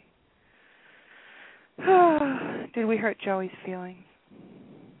Joey. Did we hurt Joey's feelings?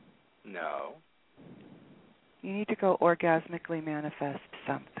 No. You need to go orgasmically manifest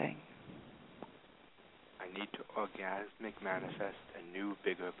something. I need to orgasmic manifest a new,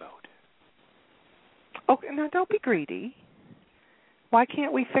 bigger boat. Okay, now don't be greedy. Why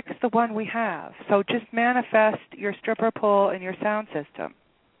can't we fix the one we have? So just manifest your stripper pole and your sound system.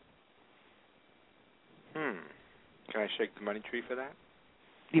 Can I shake the money tree for that?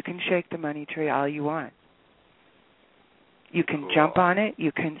 You can shake the money tree all you want. You can jump on it.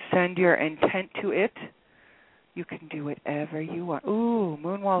 You can send your intent to it. You can do whatever you want. Ooh,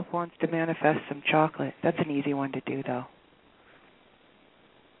 Moonwolf wants to manifest some chocolate. That's an easy one to do, though.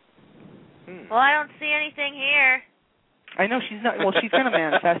 Well, I don't see anything here. I know she's not. Well, she's going to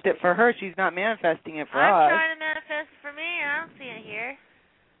manifest it for her. She's not manifesting it for us. I'm trying to manifest it for me. I don't see it here.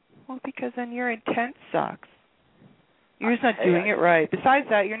 Well, because then your intent sucks. You're just not doing it right. Besides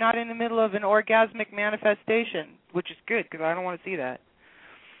that, you're not in the middle of an orgasmic manifestation, which is good because I don't want to see that.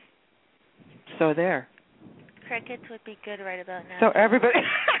 So there. Crickets would be good right about now. So everybody.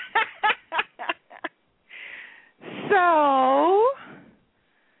 So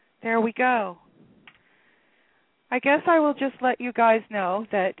there we go. I guess I will just let you guys know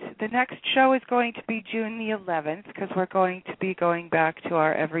that the next show is going to be June the 11th because we're going to be going back to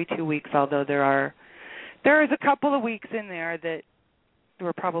our every 2 weeks, although there is a couple of weeks in there that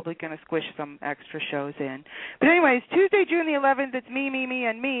we're probably going to squish some extra shows in. But anyways, Tuesday, June the 11th, it's me,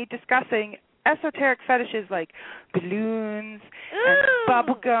 and me discussing esoteric fetishes like balloons and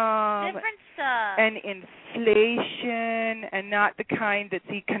bubblegum different stuff. and inflation and not the kind that's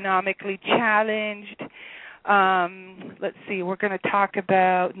economically challenged. Let's see, we're going to talk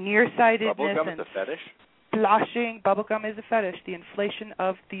about nearsightedness Bubblegum and is a fetish? Sloshing. Bubblegum is a fetish. The inflation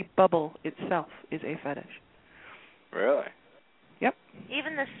of the bubble itself is a fetish. Really? Yep.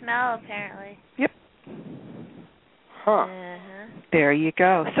 Even the smell, apparently. Yep. Huh. There you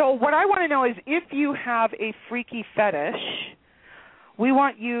go. So what I want to know is if you have a freaky fetish, we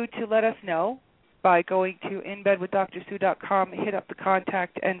want you to let us know by going to inbedwithdrsue.com, hit up the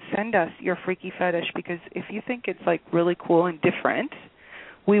contact, and send us your freaky fetish, because if you think it's like really cool and different,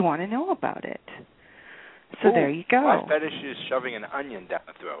 we want to know about it. So there you go. My fetish is shoving an onion down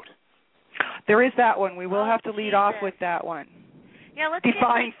the throat. There is that one. We will have to lead off with that one. Yeah, let's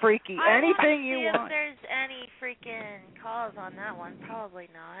define freaky. Anything you want. want. If there's any freaking calls on that one, probably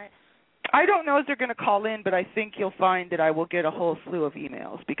not. I don't know if they're going to call in, but I think you'll find that I will get a whole slew of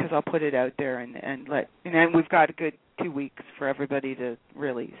emails because I'll put it out there and then we've got a good 2 weeks for everybody to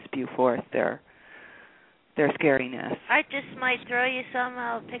really spew forth their scariness. I just might throw you some.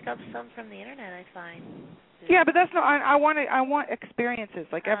 I'll pick up some from the internet. I find. Yeah, but that's not. I want experiences.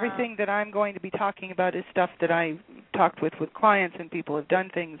 Like everything that I'm going to be talking about is stuff that I talked with clients and people have done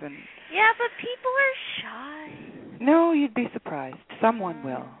things and. Yeah, but people are shy. No, you'd be surprised. Someone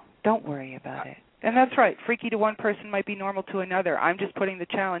will. Don't worry about it. And that's right. Freaky to one person might be normal to another. I'm just putting the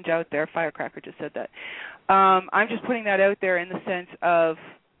challenge out there. Firecracker just said that. I'm just putting that out there in the sense of,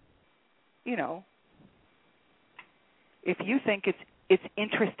 if you think it's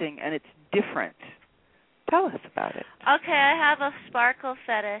interesting and it's different, tell us about it. Okay, I have a sparkle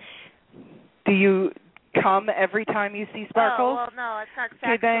fetish. Do you come every time you see sparkles? Oh, well, no, it's not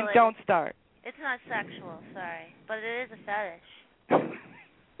sexual. Okay, then don't start. It's not sexual, sorry. But it is a fetish.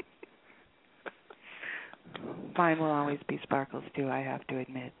 Mine will always be sparkles, too, I have to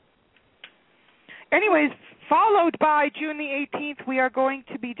admit. Anyways, followed by June the 18th, we are going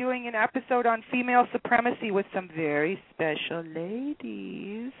to be doing an episode on female supremacy with some very special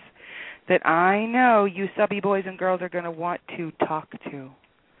ladies that I know you subby boys and girls are going to want to talk to.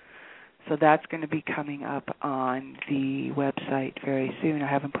 So that's going to be coming up on the website very soon. I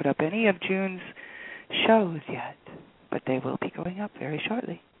haven't put up any of June's shows yet, but they will be going up very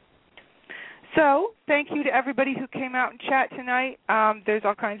shortly. So thank you to everybody who came out and chat tonight. There's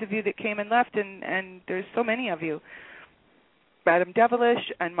all kinds of you that came and left, and there's so many of you. Madam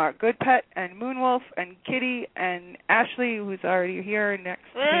Devilish and Mark Goodpet and Moonwolf and Kitty and Ashley, who's already here next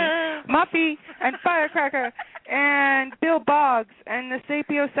to me, Muffy and Firecracker and Bill Boggs and the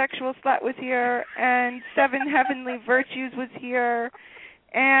sapiosexual slut was here and Seven Heavenly Virtues was here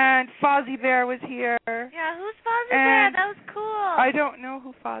and Fozzie Bear was here. Yeah, who's Fozzie Bear? That was cool. I don't know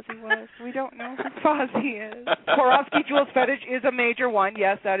who Fozzie was. We don't know who Fozzie is. Swarovski Jewels fetish is a major one.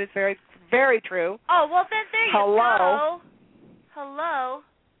 Yes, that is very, very true. Oh, well, then there you go. Hello.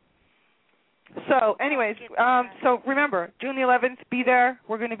 So, anyways, so remember, June the 11th, be there.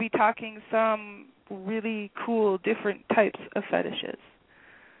 We're going to be talking some really cool, different types of fetishes.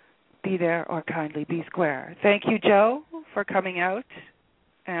 Be there or kindly be square. Thank you, Joe, for coming out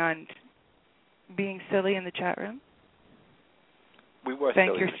and being silly in the chat room. We were Thank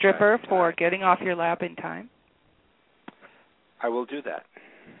silly your in the stripper chat for getting off your lap in time. I will do that.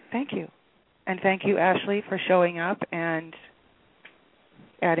 Thank you. And thank you, Ashley, for showing up and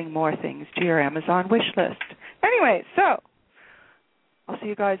adding more things to your Amazon wish list. Anyway, so I'll see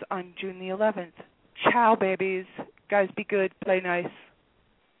you guys on June the 11th. Ciao, babies. Guys, be good, play nice,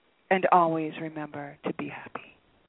 and always remember to be happy.